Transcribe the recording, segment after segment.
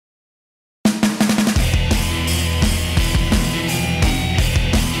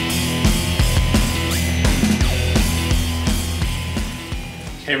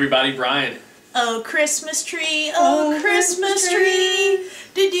Hey everybody, Brian. Oh Christmas tree, oh Christmas tree,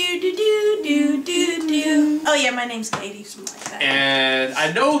 do do do do do do do. Oh yeah, my name's Katie, something like that. And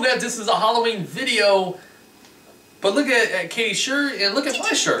I know that this is a Halloween video, but look at Katie's shirt and look at my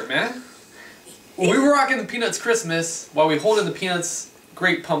shirt, man. We were rocking the Peanuts Christmas while we holding the Peanuts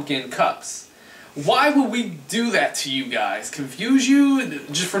Great Pumpkin cups. Why would we do that to you guys? Confuse you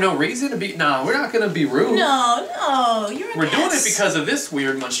just for no reason? No, we're not gonna be rude. No, you're an We're doing it because of this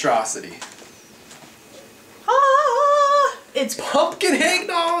weird monstrosity. It's pumpkin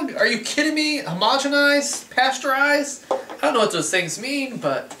eggnog? Are you kidding me? Homogenized? Pasteurized? I don't know what those things mean,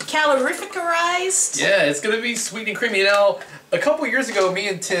 but... calorificerized? Yeah, it's gonna be sweet and creamy. Now, a couple years ago, me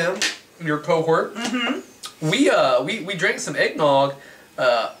and Tim, your cohort, we drank some eggnog,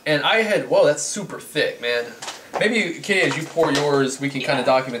 and I had, whoa, that's super thick, man. Maybe, Katie, as you pour yours, we can kind of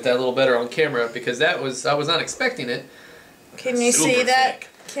document that a little better on camera, because I was not expecting it. Can you see that,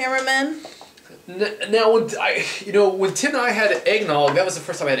 cameraman? Now, when Tim and I had eggnog, that was the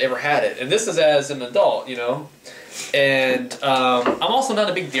first time I had ever had it, and this is as an adult, you know. And I'm also not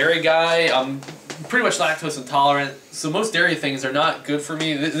a big dairy guy. I'm pretty much lactose intolerant, so most dairy things are not good for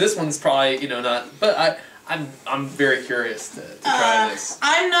me. This one's probably, not. But I'm very curious to try this.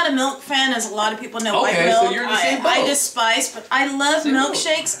 I'm not a milk fan, as a lot of people know. Okay, white milk. so you're in the same boat. I despise, but I love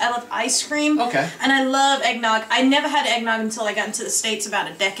milkshakes. I love ice cream. Okay. And I love eggnog. I never had eggnog until I got into the States about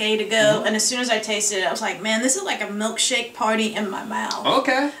a decade ago. And as soon as I tasted it, I was like, man, this is like a milkshake party in my mouth.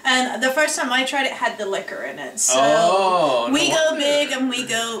 Okay. And the first time I tried it, had the liquor in it. So we go big and we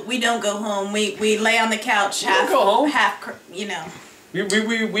don't go home. We lay on the couch half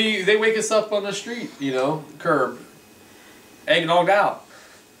They wake us up on the street, curb. Eggnogged out.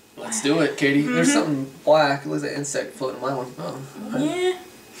 Let's do it, Katie. There's something black. There's an insect floating in my one. Oh. Yeah.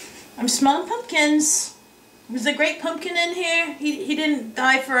 I'm smelling pumpkins. Was the great pumpkin in here? He didn't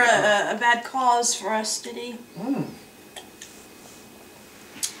die for a bad cause for us, did he?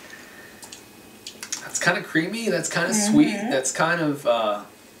 That's kind of creamy. That's kind of sweet. That's kind of,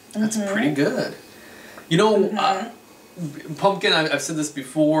 that's pretty good. Pumpkin, I've said this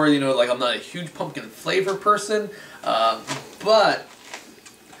before, like I'm not a huge pumpkin flavor person, but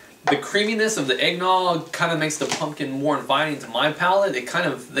the creaminess of the eggnog kind of makes the pumpkin more inviting to my palate. They kind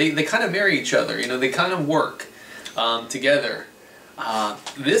of marry each other, they kind of work together.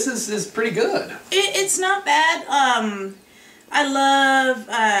 This is pretty good. It's not bad. I love,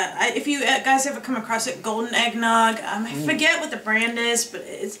 if you guys ever come across it, Golden Eggnog. I forget what the brand is, but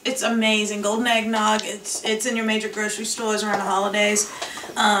it's amazing. Golden Eggnog, it's in your major grocery stores around the holidays.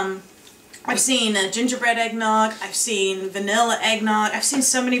 I've seen gingerbread eggnog. I've seen vanilla eggnog. I've seen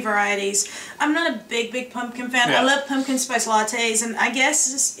so many varieties. I'm not a big pumpkin fan. I love pumpkin spice lattes, and I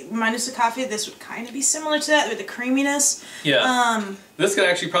guess minus the coffee, this would kind of be similar to that with the creaminess. Yeah. This could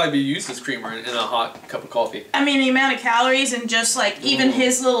actually probably be used as creamer in a hot cup of coffee. I mean, the amount of calories and just like even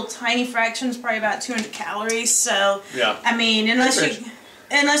his little tiny fraction is probably about 200 calories. So yeah. I mean, unless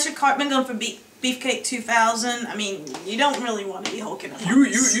you're Cartman going for Beefcake 2000, I mean, you don't really want to be hulking up.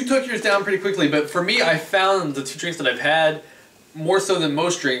 You took yours down pretty quickly, but for me, I found the two drinks that I've had, more so than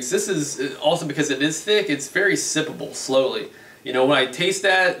most drinks, this is also because it is thick, it's very sippable, slowly. When I taste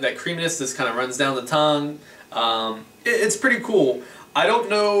that creaminess just kind of runs down the tongue. It's pretty cool. I don't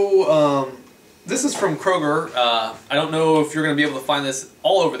know, this is from Kroger. I don't know if you're going to be able to find this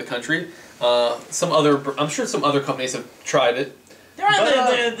all over the country. I'm sure some other companies have tried it. They're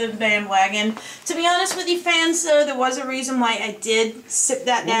on the bandwagon. To be honest with you fans, though, there was a reason why I did sip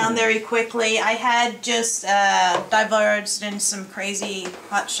that down very quickly. I had just diverged in some crazy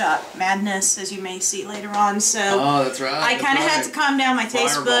hotshot madness, as you may see later on. So that's right. I kind of had to calm down my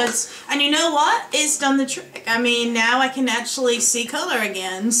taste buds. And you know what? It's done the trick. I mean, now I can actually see color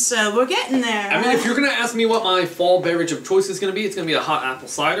again. So we're getting there. I mean, if you're going to ask me what my fall beverage of choice is going to be, it's going to be a hot apple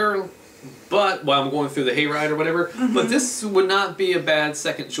cider. But while I'm going through the hayride or whatever, but this would not be a bad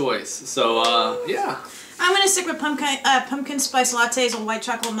second choice. So yeah. I'm gonna stick with pumpkin spice lattes and white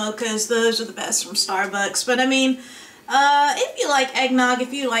chocolate mochas. Those are the best from Starbucks. But I mean, if you like eggnog,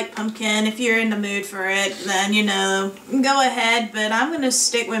 if you like pumpkin, if you're in the mood for it, then go ahead. But I'm gonna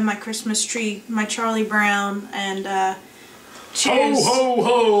stick with my Christmas tree, my Charlie Brown, and cheers. Ho ho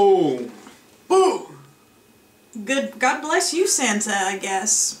ho! Boo! Good. God bless you, Santa, I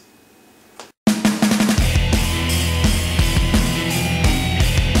guess.